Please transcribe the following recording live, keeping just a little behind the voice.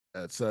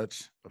at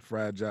such a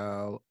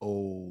fragile,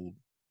 old,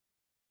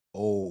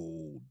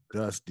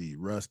 dusty,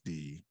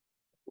 rusty.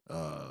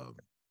 Uh,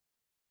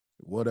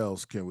 what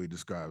else can we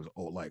describe as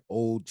old? Like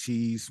old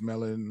cheese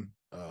smelling.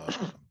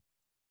 That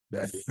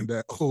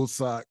that old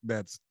sock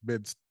that's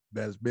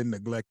been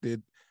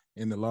neglected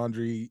in the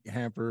laundry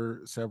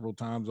hamper several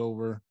times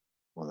over.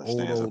 One that Old,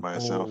 stands up old, by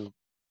itself.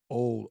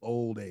 old,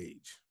 old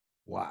age.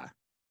 Why?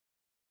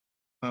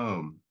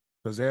 Um,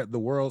 Because the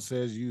world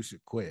says you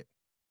should quit.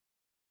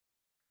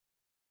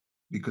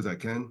 because I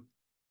can.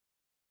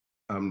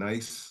 I'm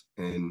nice,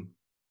 and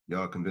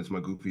y'all convinced my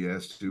goofy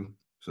ass to.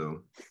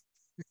 So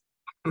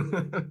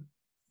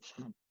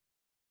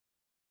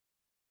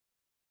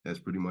that's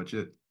pretty much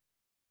it.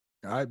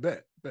 I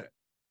bet.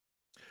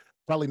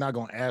 Probably not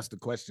gonna ask the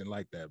question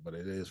like that, but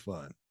it is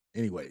fun.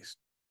 Anyways,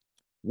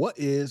 what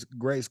is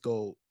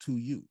Grayskull to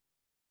you?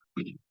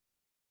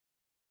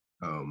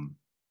 Um,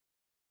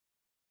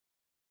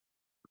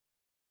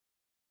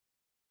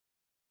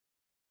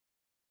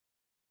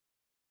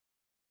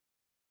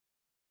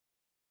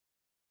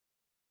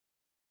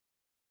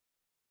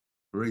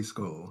 Ray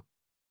Skull,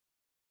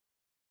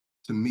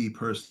 to me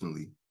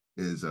personally,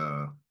 is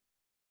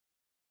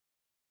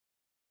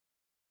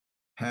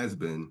has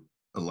been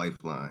a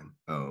lifeline.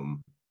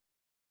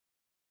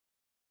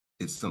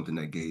 It's something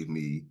that gave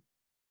me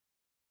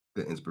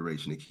the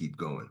inspiration to keep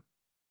going.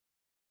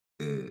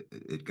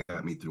 It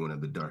got me through one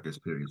of the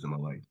darkest periods of my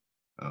life,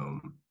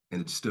 and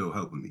it's still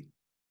helping me.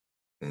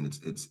 And it's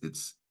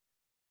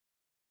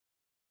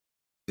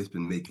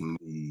been making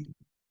me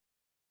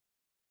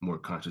more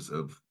conscious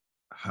of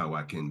how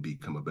I can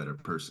become a better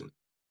person,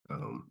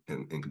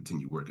 and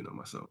continue working on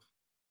myself.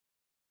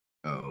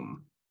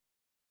 Um,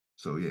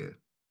 so yeah,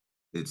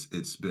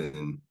 it's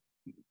been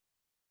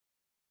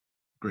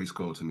Grace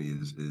Cole to me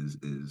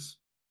is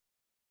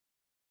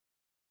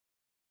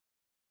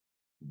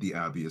the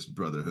obvious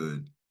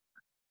brotherhood,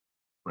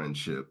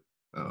 friendship,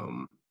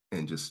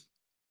 and just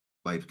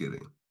life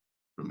giving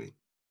for me.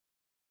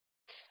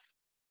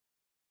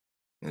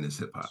 And it's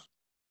hip hop,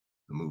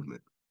 the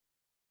movement.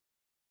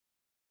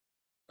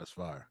 That's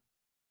fire.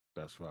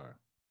 That's fire.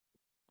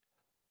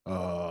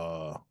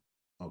 Uh,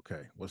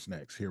 okay. What's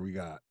next? Here we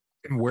got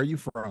where you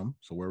from.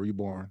 So where were you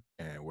born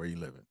and where you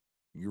living?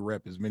 You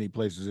rep as many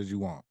places as you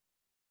want.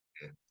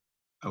 Yeah.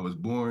 I was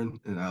born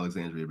in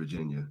Alexandria,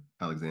 Virginia,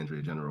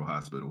 Alexandria General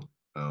Hospital,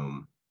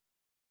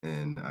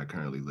 and I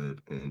currently live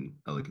in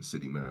Ellicott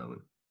City,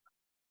 Maryland,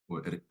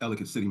 or at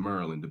Ellicott City,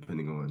 Maryland,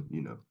 depending on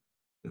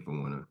if I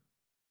want to,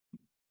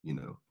 you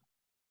know,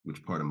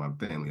 which part of my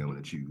family I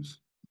want to choose.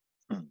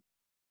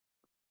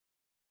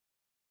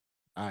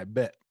 I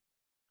bet.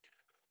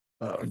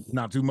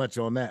 Not too much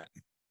on that.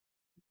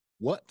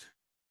 What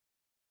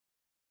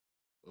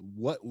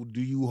what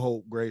do you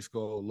hope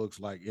Grayskull looks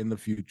like in the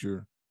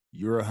future?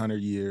 You're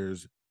 100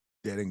 years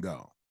dead and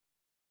gone.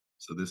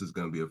 So this is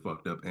going to be a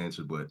fucked up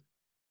answer, but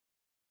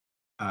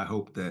I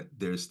hope that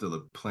there's still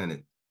a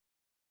planet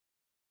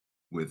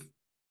with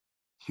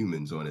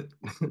humans on it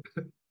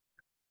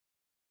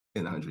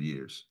in 100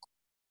 years.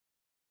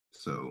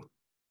 So,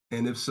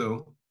 and if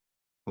so,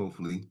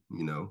 hopefully,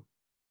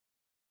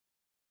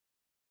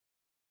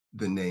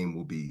 the name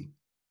will be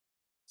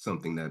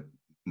something that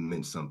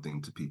meant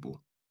something to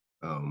people,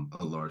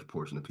 a large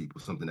portion of people,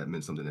 something that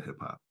meant something to hip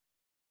hop,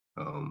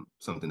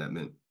 something that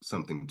meant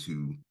something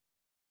to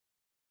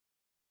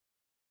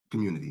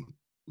community.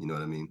 You know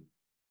what I mean?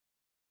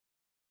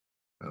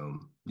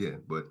 Yeah,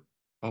 but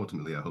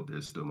ultimately, I hope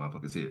there's still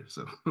motherfuckers here.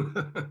 So,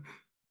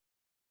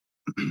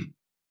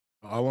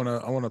 I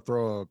wanna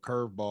throw a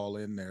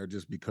curveball in there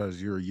just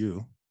because you're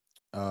you.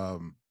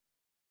 Um,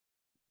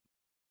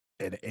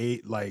 at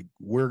eight, like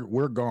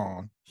we're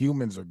gone.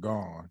 Humans are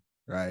gone,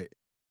 right?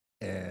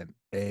 And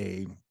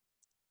a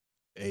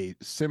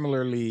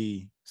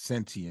similarly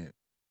sentient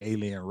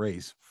alien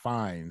race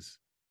finds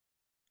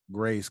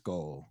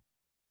Grayskull,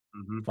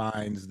 mhm.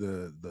 finds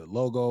the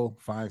logo,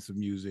 finds some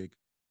music.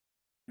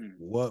 Hmm.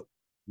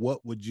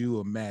 What would you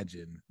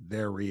imagine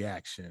their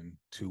reaction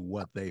to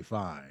what they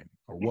find,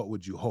 or what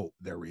would you hope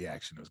their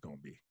reaction is going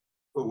to be?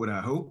 What would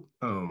I hope?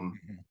 Mhm.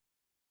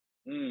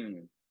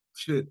 Mm.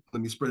 Shit,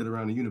 let me spread it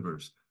around the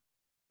universe.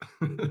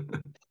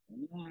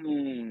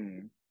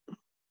 Mm.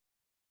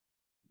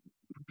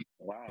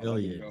 Wow, Hell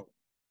that's a yeah! dope.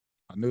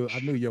 I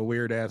knew your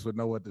weird ass would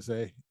know what to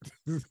say.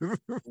 Hmm.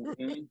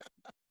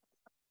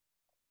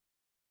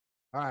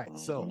 All right,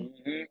 so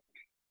Hmm.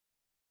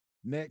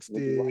 next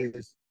Would you like?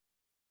 is,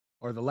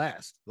 or the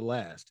last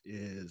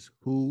is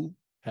who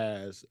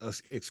has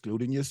us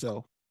excluding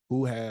yourself,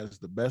 who has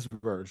the best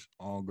verse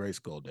on Gray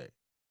Skull Day.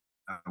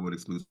 I would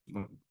exclude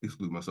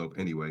myself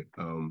anyway.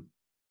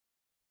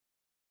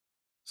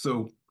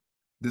 So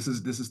this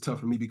is tough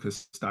for me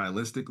because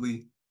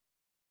stylistically,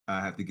 I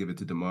have to give it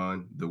to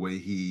Damon. The way Come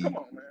he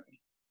on, man.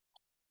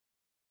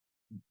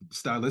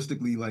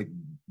 stylistically, like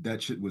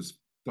that shit was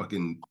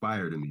fucking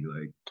fire to me.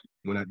 Like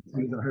as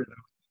soon as I heard that,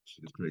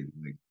 shit is crazy.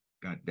 Like,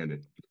 god damn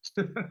it.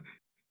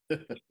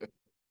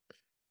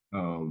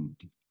 um,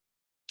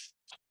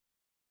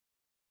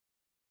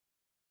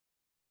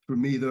 For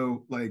me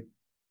though, like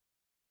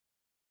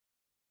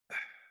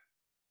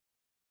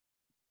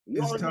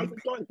You it's always make tough.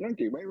 the choice, thank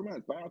you. Wait a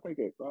minute, I'll take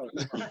it. I'm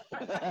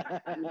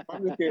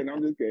just kidding.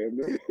 I'm just kidding.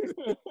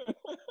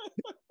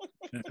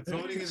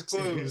 Voting is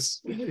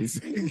closed.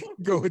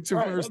 Go with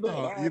your Right, first that's it.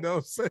 thought. You know what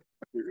I'm saying?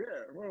 Yeah,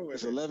 roll with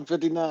It's it.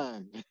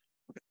 11:59.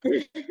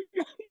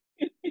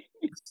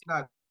 It's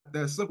not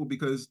that simple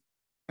because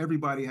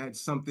everybody had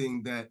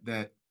something that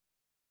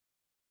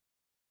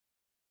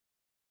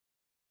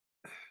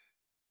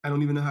I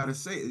don't even know how to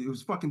say it. It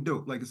was fucking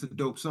dope. Like it's a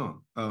dope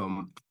song.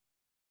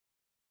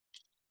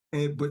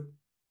 But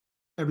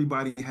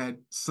everybody had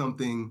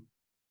something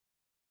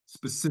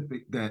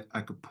specific that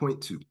I could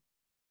point to.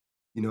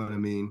 You know what I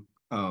mean?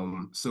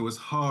 So it's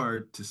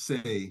hard to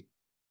say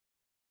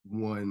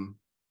one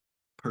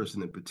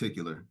person in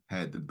particular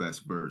had the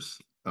best verse.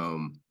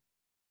 But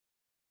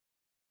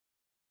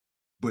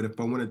if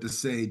I wanted to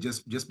say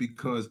just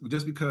because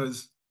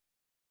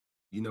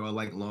I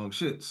like long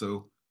shit,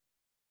 so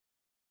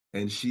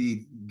and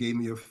she gave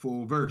me a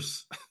full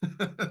verse,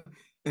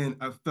 and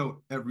I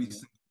felt every Mhm.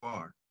 single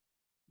bar.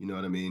 You know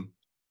what I mean?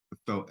 I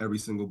felt every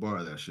single bar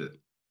of that shit.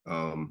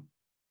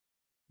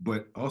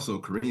 But also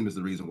Kareem is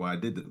the reason why I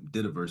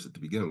did a verse at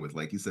the beginning with.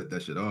 Like he set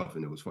that shit off,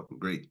 and it was fucking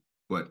great.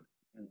 But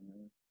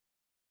Mhm.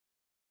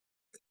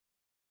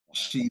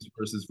 she's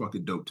verse is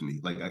fucking dope to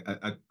me. Like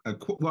I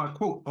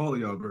quote all of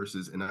y'all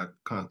verses, and I'm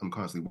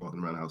constantly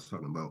walking around the house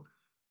talking about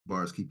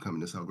bars keep coming.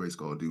 This is how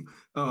GRYSKLL do.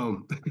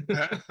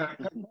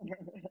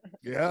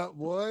 Yeah,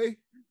 boy.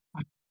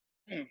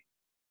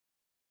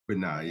 But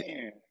nah, yeah,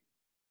 Man.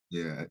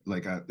 yeah.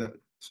 Like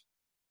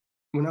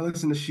when I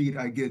listen to Sheet,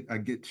 I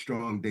get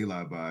strong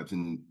Daylight vibes,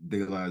 and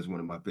Daylight is one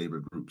of my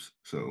favorite groups.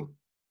 So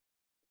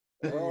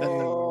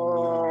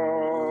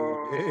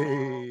Oh.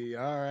 Hey,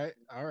 all right,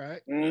 all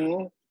right,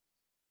 Mm-hmm.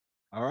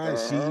 all right.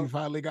 She, Uh-huh. you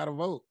finally got a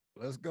vote.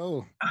 Let's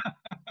go.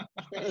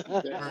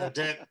 Right,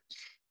 that,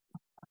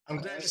 I'm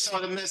glad you saw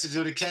the message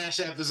or the Cash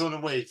App is on the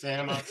way,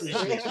 fam. I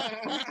appreciate you.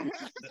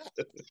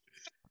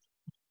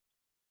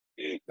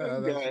 This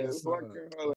That's guy is what's up. fucking